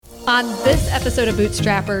On this episode of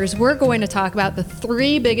Bootstrappers, we're going to talk about the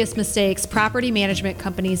 3 biggest mistakes property management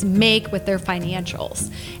companies make with their financials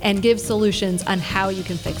and give solutions on how you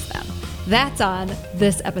can fix them. That's on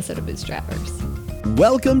this episode of Bootstrappers.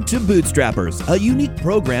 Welcome to Bootstrappers, a unique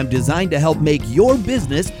program designed to help make your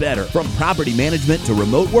business better. From property management to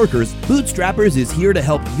remote workers, Bootstrappers is here to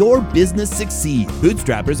help your business succeed.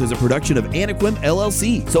 Bootstrappers is a production of Anaquim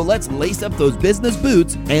LLC, so let's lace up those business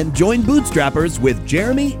boots and join Bootstrappers with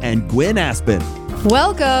Jeremy and Gwen Aspen.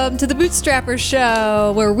 Welcome to the Bootstrappers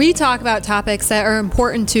Show, where we talk about topics that are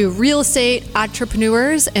important to real estate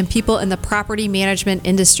entrepreneurs and people in the property management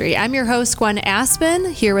industry. I'm your host, Gwen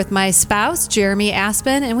Aspen, here with my spouse, Jeremy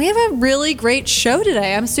Aspen, and we have a really great show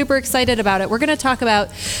today. I'm super excited about it. We're going to talk about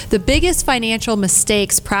the biggest financial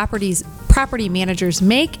mistakes property managers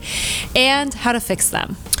make and how to fix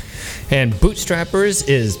them. And Bootstrappers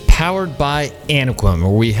is powered by Anaquim,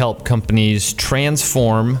 where we help companies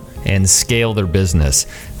transform and scale their business.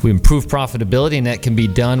 We improve profitability, and that can be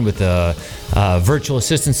done with virtual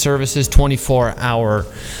assistant services, 24-hour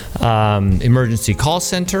emergency call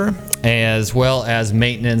center, as well as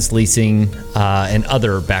maintenance, leasing, and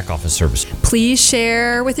other back office services. Please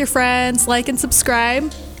share with your friends, like and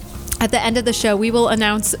subscribe. At the end of the show, we will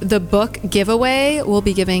announce the book giveaway. We'll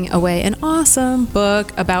be giving away an awesome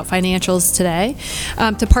book about financials today.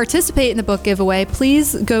 To participate in the book giveaway,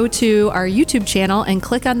 please go to our YouTube channel and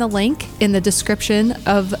click on the link in the description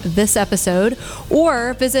of this episode,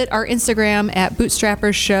 or visit our Instagram at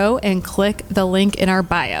Bootstrappers Show and click the link in our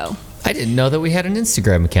bio. I didn't know that we had an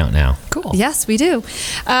Instagram account now. Cool. Yes, we do.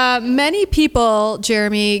 Many people,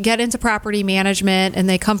 Jeremy, get into property management and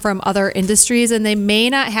they come from other industries and they may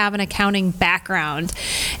not have an accounting background.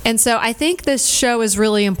 And so I think this show is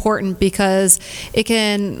really important because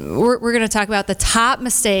we're going to talk about the top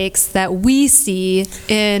mistakes that we see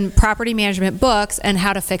in property management books and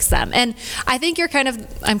how to fix them. And I think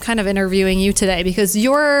I'm kind of interviewing you today because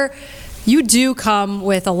you do come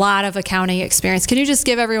with a lot of accounting experience. Can you just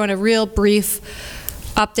give everyone a real brief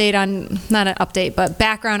update not an update, but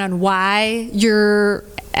background on why you're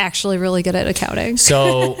actually really good at accounting?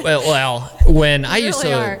 So, when I used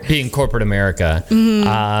to be in corporate America,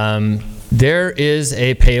 there is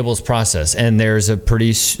a payables process, and there's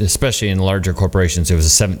especially in larger corporations, it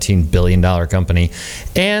was a $17 billion company,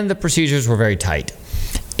 and the procedures were very tight.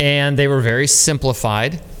 And they were very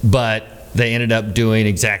simplified, but they ended up doing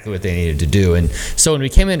exactly what they needed to do. And so when we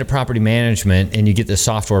came into property management and you get the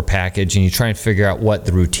software package and you try and figure out what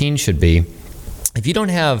the routine should be, if you don't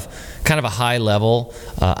have kind of a high level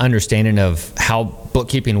understanding of how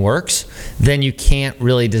bookkeeping works, then you can't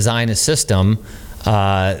really design a system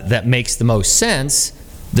that makes the most sense,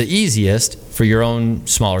 the easiest for your own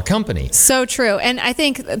smaller company. So true. And I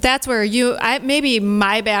think that's where maybe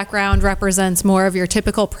my background represents more of your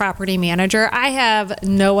typical property manager. I have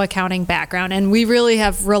no accounting background, and we really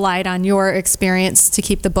have relied on your experience to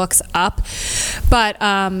keep the books up. But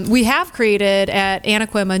we have created at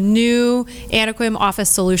Anaquim a new Anaquim Office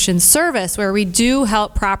Solutions service where we do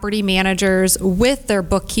help property managers with their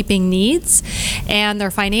bookkeeping needs and their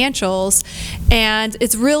financials. And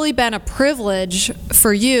it's really been a privilege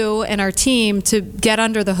for you and our team to get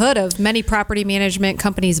under the hood of many property management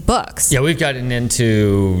companies' books. Yeah, we've gotten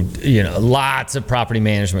into lots of property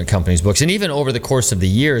management companies' books, and even over the course of the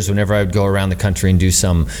years, whenever I would go around the country and do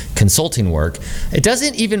some consulting work, it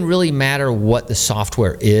doesn't even really matter what the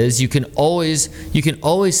software is. You can always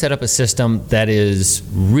set up a system that is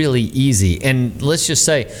really easy, and let's just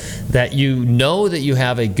say that that you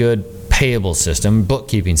have a good payable system,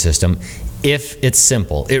 bookkeeping system. If it's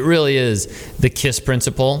simple. It really is the KISS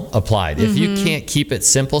principle applied. If you can't keep it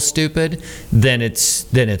simple, stupid, then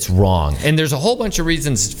it's wrong. And there's a whole bunch of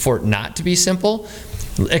reasons for it not to be simple.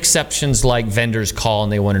 Exceptions like vendors call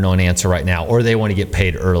and they want to know an answer right now, or they want to get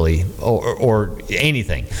paid early, or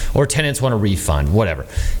anything, or tenants want a refund, whatever.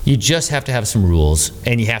 You just have to have some rules,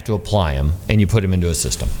 and you have to apply them, and you put them into a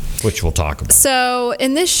system, which we'll talk about. So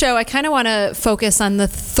in this show, I kind of want to focus on the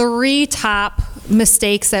 3 top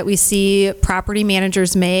mistakes that we see property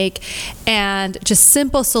managers make and just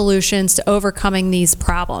simple solutions to overcoming these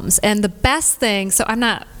problems. And the best thing, so I'm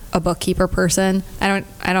not a bookkeeper person. I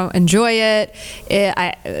don't enjoy it.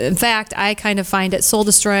 In fact, I kind of find it soul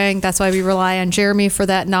destroying. That's why we rely on Jeremy for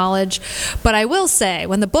that knowledge. But I will say,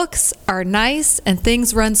 when the books are nice and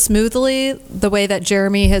things run smoothly, the way that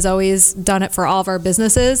Jeremy has always done it for all of our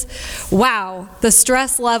businesses, wow, the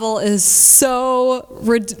stress level is so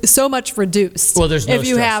much reduced. Well, there's no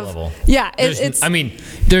stress level. Yeah,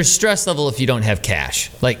 there's stress level if you don't have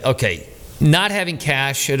cash. Like, okay, not having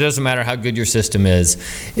cash, it doesn't matter how good your system is,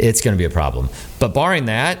 it's going to be a problem. But barring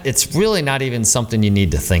that, it's really not even something you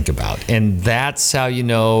need to think about. And that's how you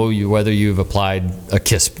know whether you've applied the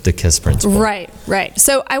KISS principle. Right.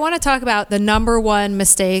 So I want to talk about the number one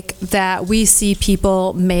mistake that we see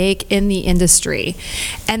people make in the industry.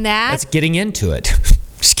 And that's getting into it.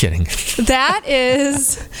 Just kidding. That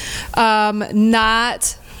is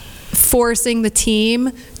not forcing the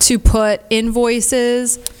team to put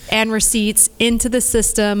invoices and receipts into the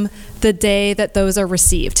system the day that those are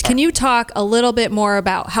received. Can you talk a little bit more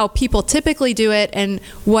about how people typically do it and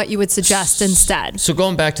what you would suggest instead? So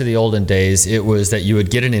going back to the olden days, it was that you would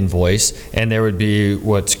get an invoice and there would be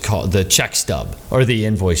what's called the check stub or the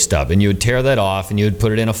invoice stub, and you would tear that off and you would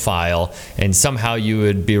put it in a file, and somehow you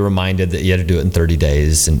would be reminded that you had to do it in 30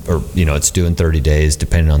 days, or it's due in 30 days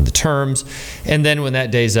depending on the terms. And then when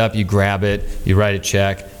that day's up, you grab it, you write a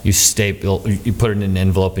check, you staple, you put it in an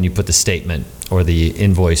envelope, and you put the statement or the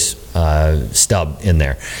invoice stub in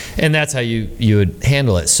there. And that's how you would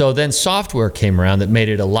handle it. So then software came around that made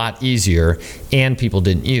it a lot easier, and people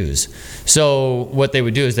didn't use. So what they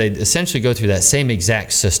would do is they'd essentially go through that same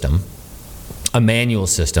exact system, a manual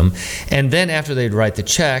system, and then after they'd write the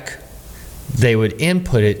check, they would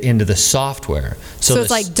input it into the software. So it's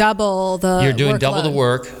like double the You're doing workload. double the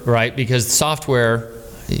work, right? Because software,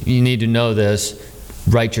 you need to know this,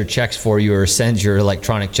 write your checks for you or sends your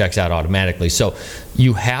electronic checks out automatically. So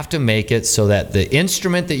you have to make it so that the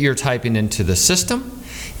instrument that you're typing into the system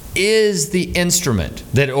is the instrument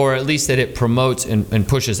that, or at least that it promotes and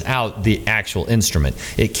pushes out the actual instrument.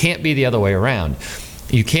 It can't be the other way around.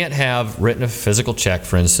 You can't have written a physical check,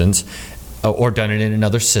 for instance, or done it in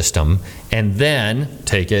another system, and then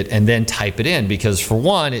take it and then type it in, because for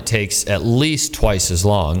one, it takes at least twice as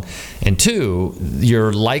long, and two,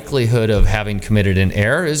 your likelihood of having committed an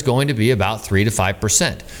error is going to be about 3 to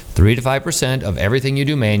 5%. 3 to 5% of everything you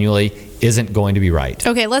do manually isn't going to be right.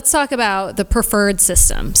 Okay, let's talk about the preferred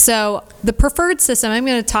system. So the preferred system, I'm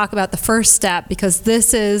going to talk about the first step because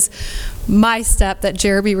this is my step that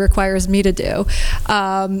Jeremy requires me to do.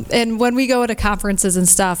 And when we go to conferences and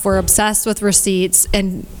stuff, we're obsessed with receipts.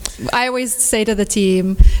 And I always say to the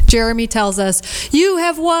team, Jeremy tells us, you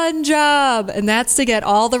have one job, and that's to get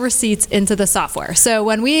all the receipts into the software. So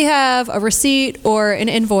when we have a receipt or an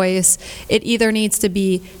invoice, it either needs to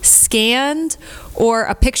be scanned or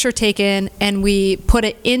a picture taken, and we put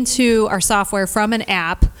it into our software from an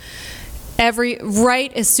app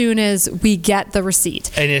right as soon as we get the receipt.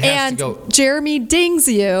 And it has to go. Jeremy dings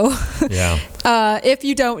you if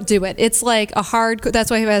you don't do it. It's like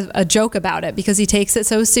that's why he has a joke about it, because he takes it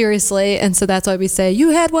so seriously. And so that's why we say, you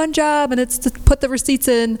had one job, and it's to put the receipts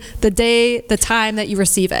in the time that you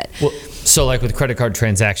receive it. Well, so like with credit card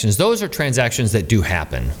transactions, those are transactions that do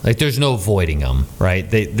happen. Like there's no avoiding them, right?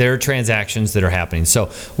 They're transactions that are happening. So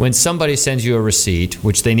when somebody sends you a receipt,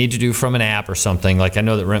 which they need to do from an app or something, like I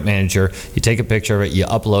know that Rent Manager, you take a picture of it, you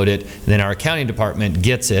upload it, and then our accounting department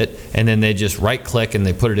gets it, and then they just right click and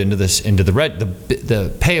they put it into the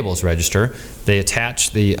payables register. They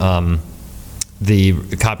attach the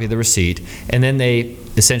copy of the receipt, and then they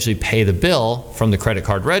essentially pay the bill from the credit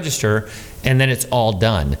card register, and then it's all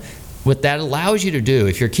done. What that allows you to do,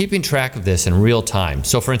 if you're keeping track of this in real time,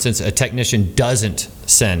 so for instance, a technician doesn't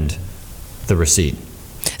send the receipt.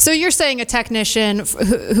 So you're saying a technician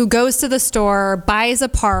who goes to the store, buys a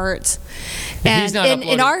part, and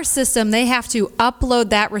in our system, they have to upload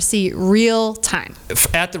that receipt real time.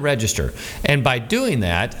 At the register. And by doing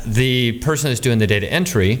that, the person that's doing the data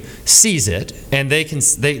entry sees it, and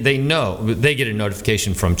they know, they get a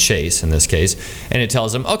notification from Chase in this case, and it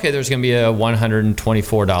tells them, okay, there's going to be a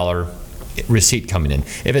 $124 receipt coming in.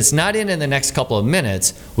 If it's not in the next couple of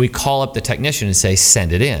minutes, we call up the technician and say,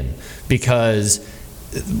 send it in. Because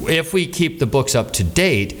if we keep the books up to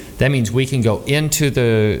date, that means we can go into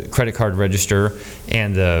the credit card register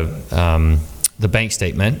and the bank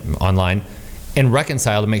statement online and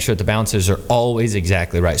reconcile to make sure that the balances are always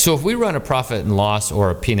exactly right. So if we run a profit and loss or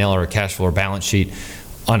a P&L or a cash flow or balance sheet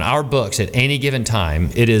on our books at any given time,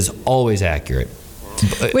 it is always accurate.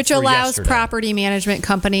 Which allows property management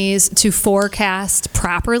companies to forecast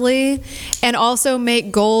properly and also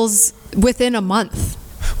make goals within a month.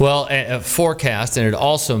 Well, a forecast, and it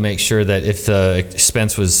also makes sure that if the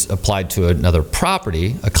expense was applied to another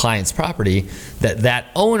property, a client's property, that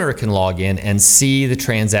owner can log in and see the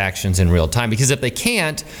transactions in real time. Because if they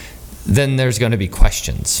can't, then there's going to be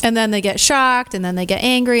questions. And then they get shocked, and then they get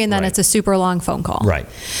angry, and then it's a super long phone call. Right.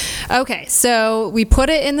 Okay, so we put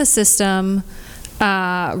it in the system.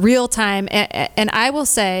 real time. And I will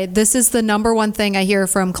say this is the number one thing I hear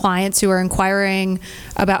from clients who are inquiring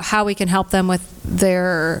about how we can help them with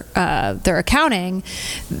their accounting.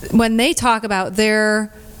 When they talk about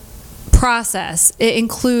their process, it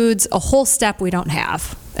includes a whole step we don't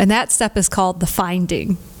have. And that step is called the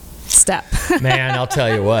finding step. Man, I'll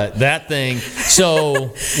tell you what, that thing.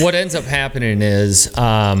 So what ends up happening is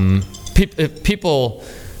people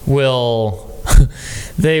will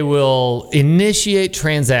they will initiate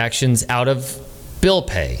transactions out of bill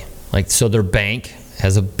pay. Like, so their bank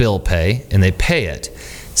has a bill pay and they pay it.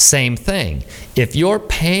 Same thing. If you're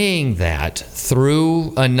paying that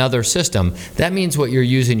through another system, that means what you're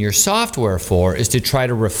using your software for is to try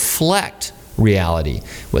to reflect reality.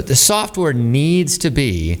 What the software needs to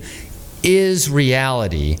be is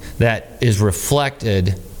reality that is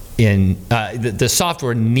reflected in, the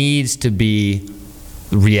software needs to be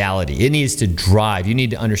reality. It needs to drive. You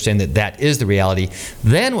need to understand that that is the reality.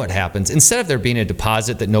 Then what happens, instead of there being a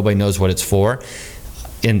deposit that nobody knows what it's for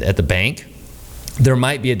at the bank, there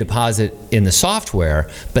might be a deposit in the software,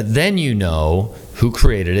 but then you know who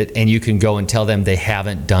created it, and you can go and tell them they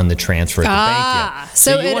haven't done the transfer at the bank yet.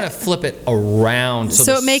 So you want to flip it around.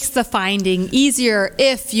 So it makes the finding easier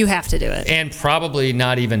if you have to do it. And probably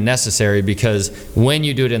not even necessary, because when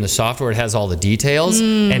you do it in the software, it has all the details,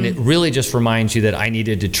 and it really just reminds you that I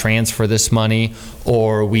needed to transfer this money,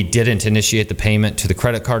 or we didn't initiate the payment to the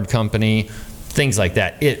credit card company, things like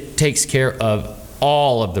that. It takes care of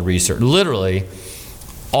all of the research, literally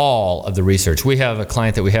all of the research. We have a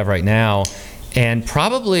client that we have right now, and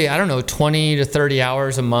probably, I don't know, 20 to 30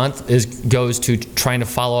 hours a month goes to trying to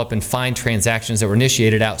follow up and find transactions that were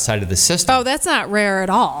initiated outside of the system. Oh, that's not rare at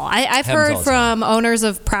all. I've heard from owners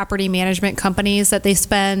of property management companies that they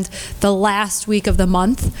spend the last week of the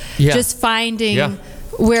month just finding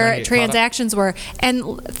where transactions were.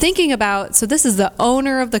 And thinking about, so this is the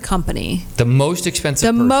owner of the company. The most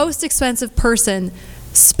expensive person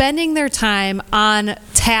spending their time on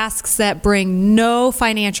tasks that bring no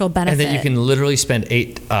financial benefit. And that you can literally spend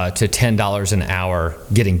 $8 to $10 an hour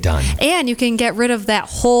getting done. And you can get rid of that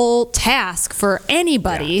whole task for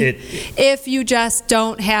anybody if you just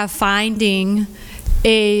don't have finding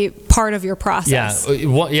a part of your process.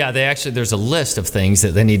 There's a list of things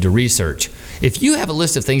that they need to research. If you have a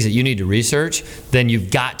list of things that you need to research, then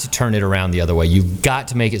you've got to turn it around the other way. You've got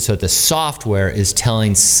to make it so that the software is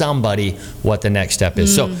telling somebody what the next step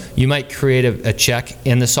is. So you might create a check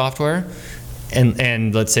in the software,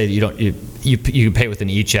 and let's say you pay with an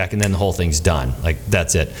e-check, and then the whole thing's done. Like,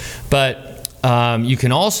 that's it. But you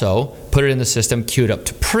can also put it in the system, queue it up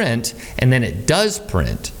to print, and then it does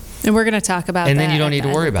print. And we're going to talk about that. And then you don't need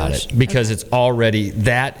to worry about it, because it's already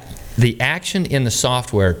the action in the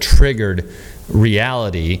software triggered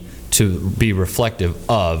reality to be reflective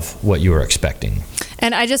of what you were expecting.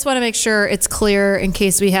 And I just want to make sure it's clear, in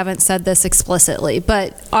case we haven't said this explicitly,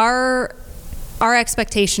 but our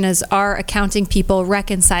expectation is our accounting people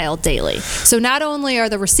reconcile daily. So not only are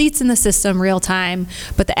the receipts in the system real time,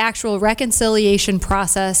 but the actual reconciliation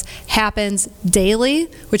process happens daily,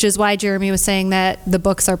 which is why Jeremy was saying that the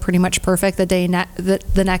books are pretty much perfect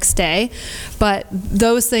the next day. But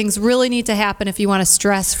those things really need to happen if you want a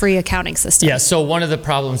stress-free accounting system. Yeah, so one of the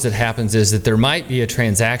problems that happens is that there might be a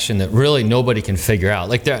transaction that really nobody can figure out.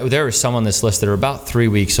 Like there are some on this list that are about 3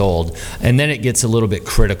 weeks old, and then it gets a little bit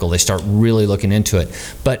critical. They start really looking into it.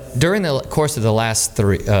 But during the course of the last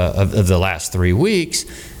 3 weeks,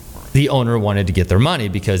 the owner wanted to get their money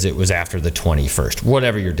because it was after the 21st,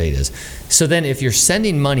 whatever your date is. So then if you're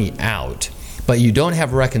sending money out, but you don't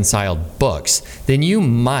have reconciled books, then you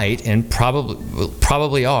might, and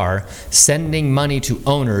probably are, sending money to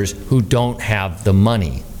owners who don't have the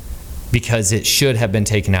money, because it should have been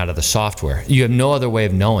taken out of the software. You have no other way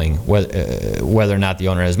of knowing whether or not the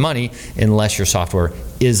owner has money unless your software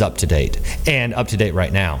is up to date, and up to date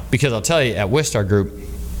right now. Because I'll tell you, at Wistar Group,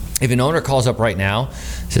 if an owner calls up right now,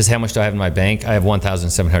 says, how much do I have in my bank? I have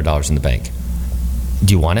 $1,700 in the bank.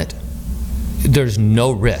 Do you want it? There's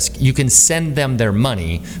no risk. You can send them their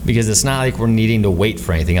money, because it's not like we're needing to wait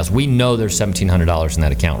for anything else. We know there's $1,700 in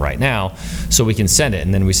that account right now, so we can send it,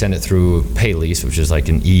 and then we send it through PayLease, which is like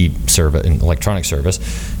an an electronic service.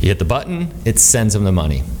 You hit the button, it sends them the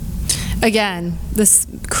money. Again, this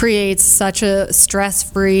creates such a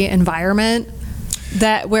stress-free environment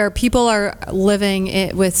that where people are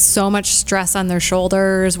living with so much stress on their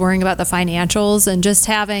shoulders, worrying about the financials, and just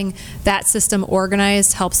having that system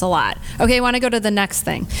organized helps a lot. Okay, I want to go to the next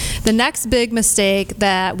thing. The next big mistake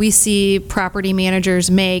that we see property managers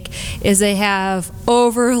make is they have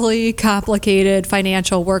overly complicated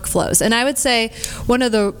financial workflows. And I would say one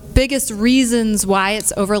of the biggest reasons why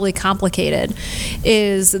it's overly complicated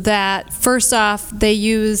is that, first off, they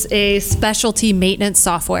use a specialty maintenance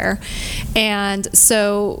software. And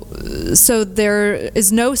so there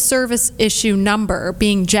is no service issue number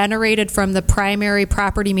being generated from the primary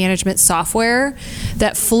property management software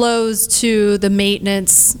that flows to the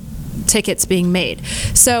maintenance tickets being made.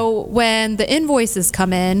 So when the invoices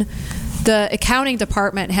come in, the accounting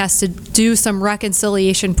department has to do some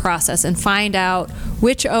reconciliation process and find out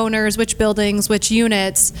which owners, which buildings, which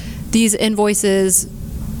units these invoices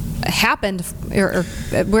happened, or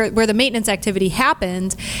where the maintenance activity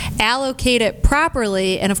happened, allocate it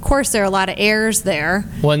properly, and of course there are a lot of errors there.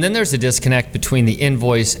 Well, and then there's a disconnect between the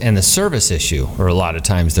invoice and the service issue, or a lot of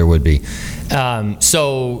times there would be.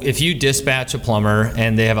 So if you dispatch a plumber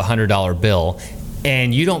and they have a $100 bill,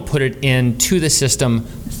 and you don't put it into the system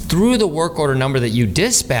through the work order number that you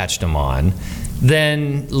dispatched them on,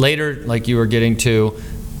 then later, like you were getting to,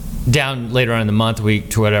 down later on in the month,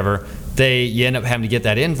 week, to whatever, you end up having to get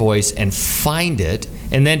that invoice and find it,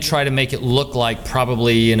 and then try to make it look like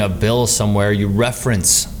probably in a bill somewhere you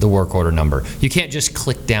reference the work order number. You can't just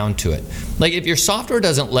click down to it. Like if your software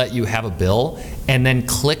doesn't let you have a bill and then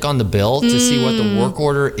click on the bill to see what the work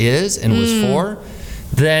order is and was for,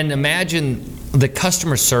 then imagine the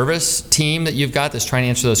customer service team that you've got that's trying to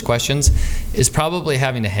answer those questions is probably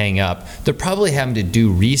having to hang up. They're probably having to do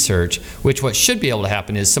research, which what should be able to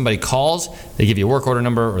happen is somebody calls, they give you a work order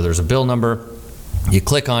number or there's a bill number, you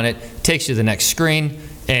click on it, takes you to the next screen,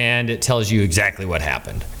 and it tells you exactly what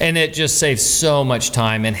happened. And it just saves so much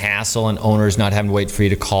time and hassle, and owners not having to wait for you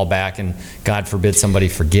to call back, and God forbid somebody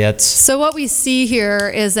forgets. So what we see here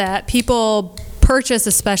is that people purchase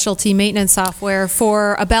a specialty maintenance software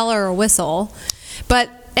for a bell or a whistle, but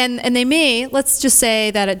and they may, let's just say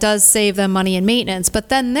that it does save them money in maintenance, but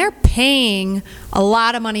then they're paying a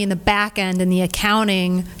lot of money in the back end in the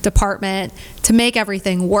accounting department to make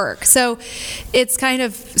everything work. So it's kind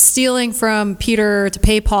of stealing from Peter to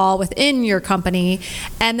pay Paul within your company.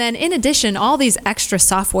 And then in addition, all these extra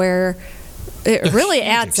software, it really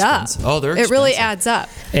adds up. Oh, they're expensive. It really adds up.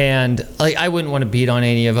 And like, I wouldn't want to beat on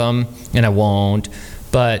any of them, and I won't.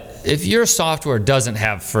 But if your software doesn't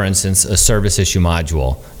have, for instance, a service issue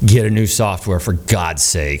module, get a new software for God's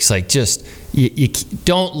sakes. Like, just you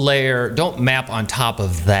don't map on top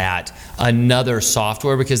of that another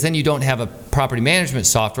software, because then you don't have a property management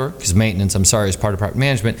software, because maintenance, I'm sorry, is part of property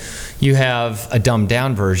management. You have a dumbed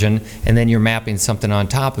down version, and then you're mapping something on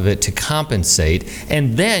top of it to compensate.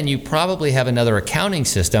 And then you probably have another accounting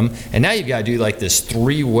system, and now you've got to do like this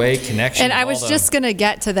three-way connection. And I was just going to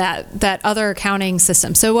get to that other accounting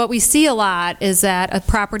system. So what we see a lot is that a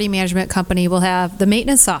property management company will have the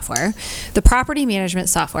maintenance software, the property management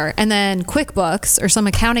software, and then QuickBooks or some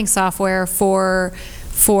accounting software for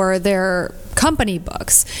their company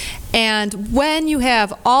books. And when you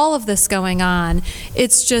have all of this going on,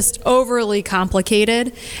 it's just overly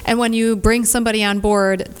complicated. And when you bring somebody on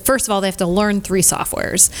board, first of all, they have to learn 3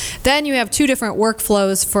 softwares. Then you have 2 different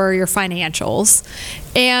workflows for your financials.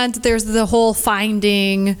 And there's the whole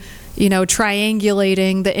finding,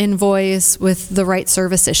 triangulating the invoice with the right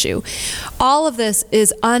service issue. All of this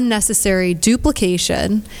is unnecessary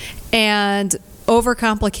duplication and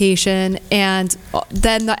overcomplication, and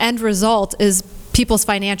then the end result is people's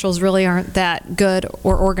financials really aren't that good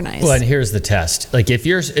or organized. Well, and here's the test. Like if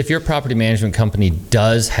your property management company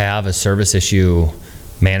does have a service issue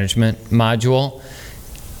management module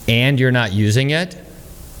and you're not using it,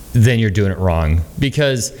 then you're doing it wrong.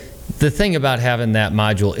 Because the thing about having that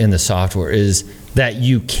module in the software is that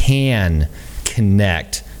you can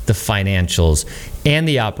connect the financials and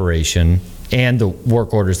the operation and the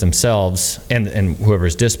work orders themselves and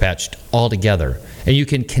whoever's dispatched all together. And you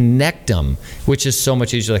can connect them, which is so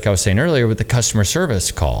much easier, like I was saying earlier, with the customer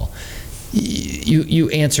service call. You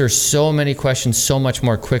answer so many questions so much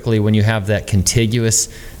more quickly when you have that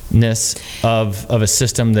contiguousness of a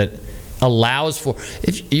system that allows for,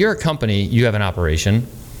 if you're a company, you have an operation.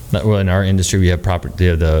 Well, in our industry, we have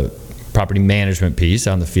the property management piece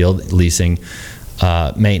out in the field, leasing,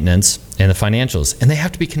 maintenance, and the financials, and they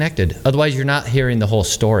have to be connected. Otherwise, you're not hearing the whole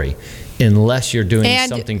story, unless you're doing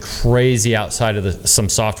something crazy outside of some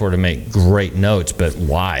software to make great notes. But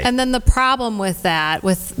why? And then the problem with that,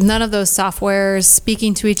 with none of those softwares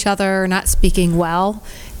speaking to each other, not speaking well,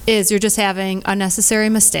 is you're just having unnecessary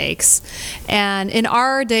mistakes. And in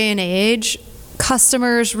our day and age,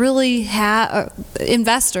 customers really have,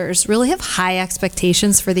 investors really have high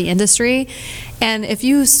expectations for the industry, and if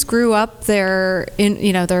you screw up their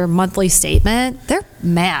monthly statement, they're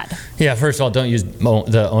mad. Yeah, first of all, don't use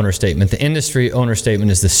the owner statement. The industry owner statement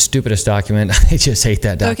is the stupidest document. I just hate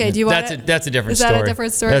that document. Okay, do you want That's a different Is story. that a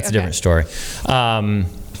different story? That's a different story.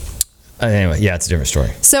 Anyway, yeah, it's a different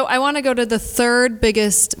story. So I want to go to the third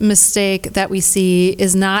biggest mistake that we see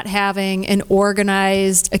is not having an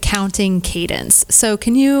organized accounting cadence. So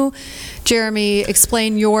can you, Jeremy,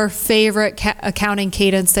 explain your favorite accounting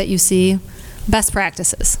cadence that you see? Best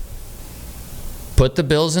practices. Put the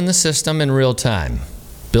bills in the system in real time.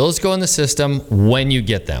 Bills go in the system when you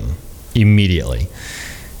get them, immediately.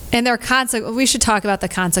 And we should talk about the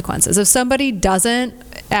consequences. If somebody doesn't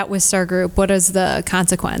at Wistar Group, what is the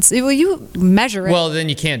consequence? Well, you measure it. Well, then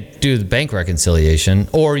you can't do the bank reconciliation,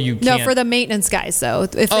 or you can't. No, for the maintenance guys, though.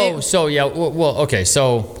 Okay.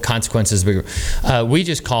 So consequences. We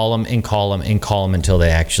just call them and call them and call them until they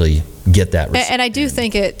actually get that receipt. And I do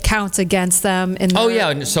think it counts against them.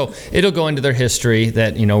 So it'll go into their history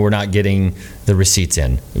that we're not getting the receipts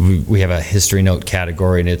in. We have a history note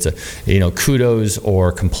category, and it's a kudos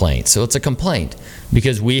or complaint. So it's a complaint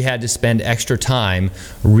because we had to spend extra time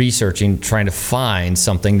researching, trying to find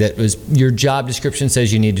something that was your job description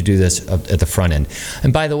says you need to do this at the front end.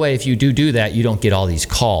 And by the way, if you do that, you don't get all these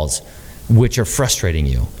calls, which are frustrating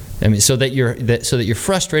you. I mean, so that you're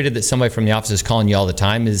frustrated that somebody from the office is calling you all the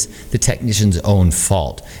time is the technician's own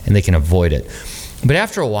fault, and they can avoid it. But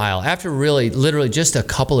after a while, after really literally just a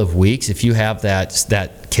couple of weeks, if you have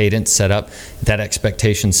that cadence set up, that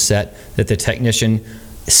expectation set, that the technician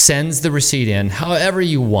sends the receipt in however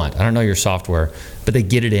you want. I don't know your software, but they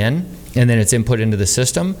get it in and then it's input into the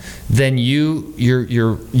system, then you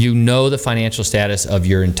know the financial status of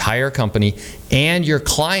your entire company and your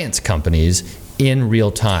clients' companies in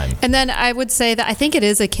real time. And then I would say that I think it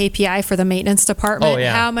is a KPI for the maintenance department. Oh,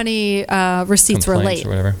 yeah. How many receipts were late? Or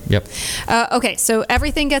whatever. Yep. Okay, so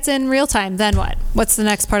everything gets in real time. Then what? What's the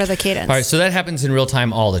next part of the cadence? All right, so that happens in real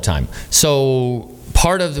time all the time. So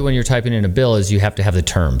part of when you're typing in a bill is you have to have the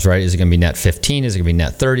terms, right? Is it going to be net 15? Is it going to be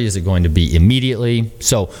net 30? Is it going to be immediately?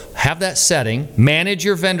 So have that setting. Manage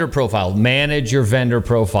your vendor profile. Manage your vendor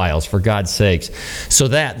profiles, for God's sakes. So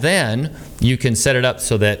that then you can set it up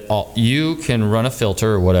so that you can run a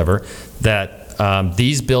filter or whatever that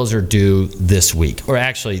these bills are due this week. Or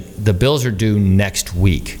actually, the bills are due next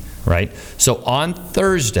week, right? So on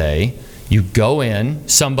Thursday, you go in,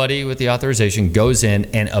 somebody with the authorization goes in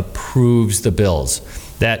and approves the bills.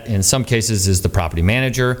 That in some cases is the property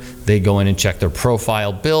manager. They go in and check their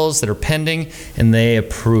profile bills that are pending and they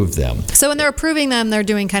approve them. So when they're approving them, they're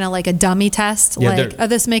doing kind of like a dummy test,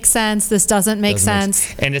 this makes sense, this doesn't make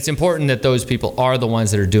sense. And it's important that those people are the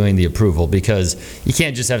ones that are doing the approval, because you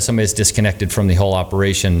can't just have somebody that's disconnected from the whole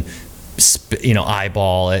operation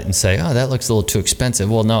eyeball it and say, oh, that looks a little too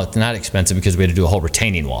expensive. Well, no, it's not expensive because we had to do a whole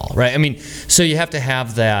retaining wall, right? I mean, so you have to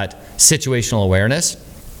have that situational awareness.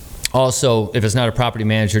 Also, if it's not a property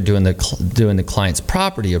manager doing the client's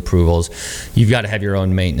property approvals, you've got to have your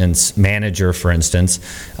own maintenance manager, for instance,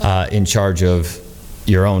 in charge of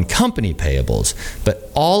your own company payables. But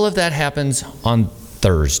all of that happens on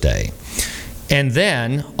Thursday. And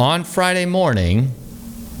then on Friday morning,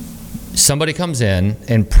 somebody comes in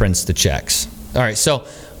and prints the checks. All right, so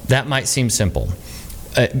that might seem simple.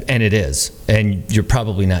 And it is, and you're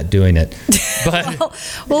probably not doing it. But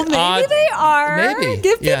well, maybe they are. Maybe.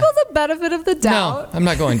 Give people the benefit of the doubt. No, I'm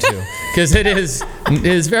not going to, because it is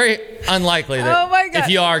very unlikely that oh my God. If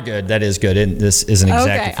you are good, that is good, and this isn't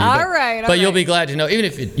exactly for you. All right. But you'll be glad to know, even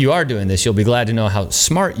if you are doing this, you'll be glad to know how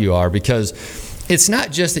smart you are, because it's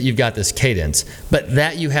not just that you've got this cadence, but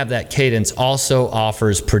that you have that cadence also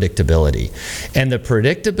offers predictability. And the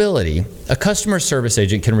predictability, a customer service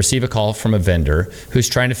agent can receive a call from a vendor who's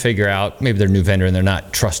trying to figure out, maybe they're a new vendor and they're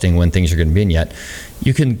not trusting when things are going to be in yet.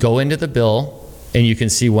 You can go into the bill and you can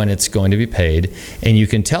see when it's going to be paid, and you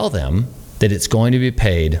can tell them that it's going to be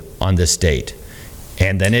paid on this date.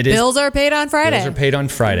 And then bills are paid on Friday. Bills are paid on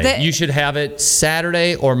Friday. You should have it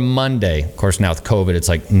Saturday or Monday. Of course, now with COVID, it's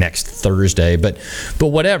like next Thursday. But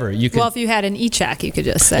whatever you can. Well, if you had an e-check, you could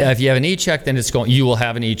just say. Yeah, if you have an e-check, then you will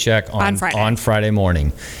have an e-check on Friday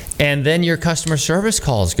morning, and then your customer service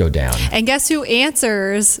calls go down. And guess who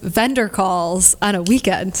answers vendor calls on a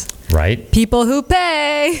weekend? Right. People who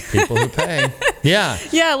pay. People who pay. Yeah.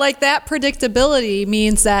 Yeah, like that predictability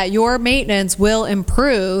means that your maintenance will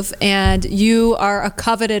improve and you are a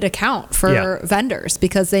coveted account for vendors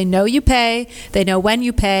because they know you pay, they know when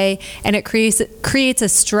you pay, and it creates a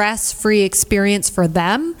stress-free experience for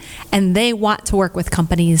them, and they want to work with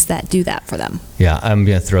companies that do that for them. Yeah, I'm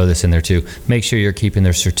going to throw this in there too. Make sure you're keeping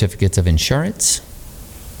their certificates of insurance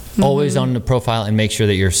always on the profile, and make sure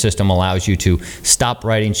that your system allows you to stop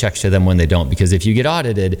writing checks to them when they don't, because if you get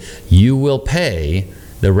audited, you will pay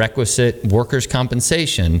the requisite workers'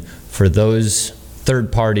 compensation for those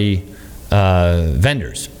third-party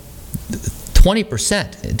vendors.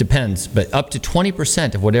 20%, it depends, but up to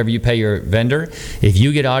 20% of whatever you pay your vendor, if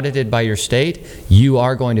you get audited by your state, you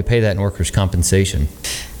are going to pay that in workers' compensation.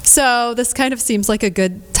 So this kind of seems like a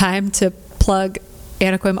good time to plug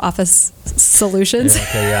Anaquim Office Solutions.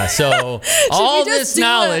 Okay, yeah. So all this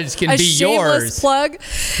knowledge can be yours. Plug.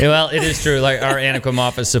 Well, it is true. Like our Anaquim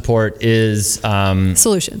Office Support is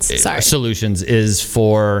Solutions is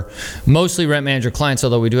for mostly Rent Manager clients,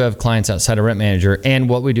 although we do have clients outside of Rent Manager. And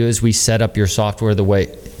what we do is we set up your software the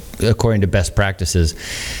way according to best practices.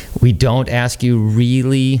 We don't ask you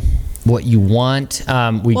really what you want.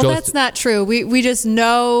 That's not true. We just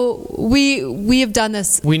know we have done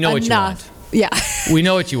this. We know enough. What you want. Yeah. We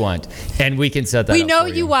know what you want, and we can set that up. We know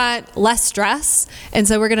you want less stress, and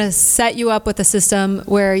so we're going to set you up with a system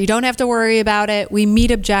where you don't have to worry about it. We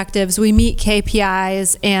meet objectives, we meet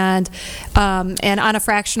KPIs, and on a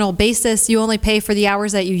fractional basis, you only pay for the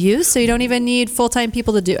hours that you use, so you don't even need full-time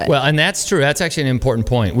people to do it. Well, and that's true. That's actually an important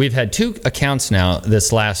point. We've had 2 accounts now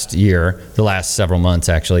this last year, the last several months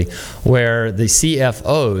actually, where the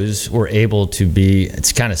CFOs were able to be,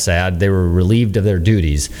 it's kind of sad, they were relieved of their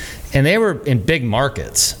duties. And they were in big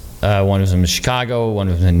markets. One was in Chicago, one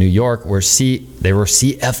was in New York, where they were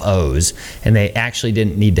CFOs, and they actually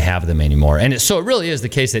didn't need to have them anymore. And so it really is the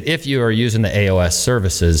case that if you are using the AOS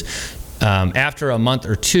services, after a month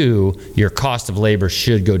or 2, your cost of labor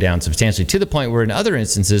should go down substantially, to the point where in other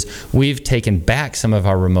instances, we've taken back some of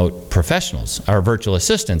our remote professionals, our virtual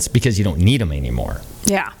assistants, because you don't need them anymore.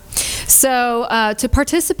 Yeah. So to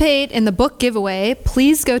participate in the book giveaway,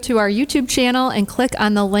 please go to our YouTube channel and click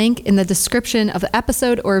on the link in the description of the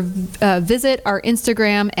episode, or visit our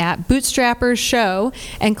Instagram at Bootstrappers Show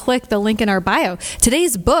and click the link in our bio.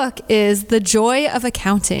 Today's book is The Joy of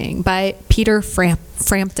Accounting by Peter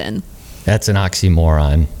Frampton. That's an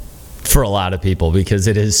oxymoron for a lot of people because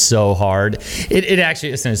it is so hard. It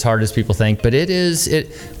actually isn't as hard as people think, but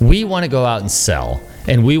we want to go out and sell.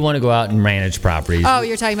 And we want to go out and manage properties. Oh,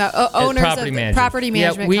 you're talking about owners of property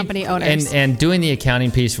management company owners. And doing the accounting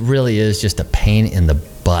piece really is just a pain in the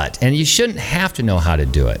butt. And you shouldn't have to know how to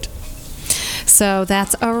do it. So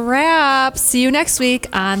that's a wrap. See you next week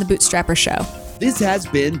on The Bootstrappers Show. This has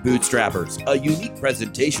been Bootstrappers, a unique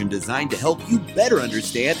presentation designed to help you better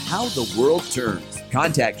understand how the world turns.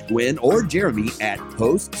 Contact Gwen or Jeremy at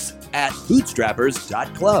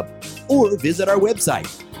hosts@bootstrappers.club or visit our website,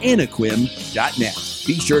 anaquim.net.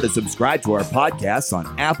 Be sure to subscribe to our podcasts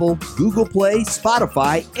on Apple, Google Play,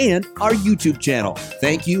 Spotify, and our YouTube channel.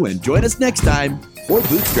 Thank you, and join us next time for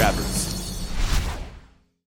Bootstrappers.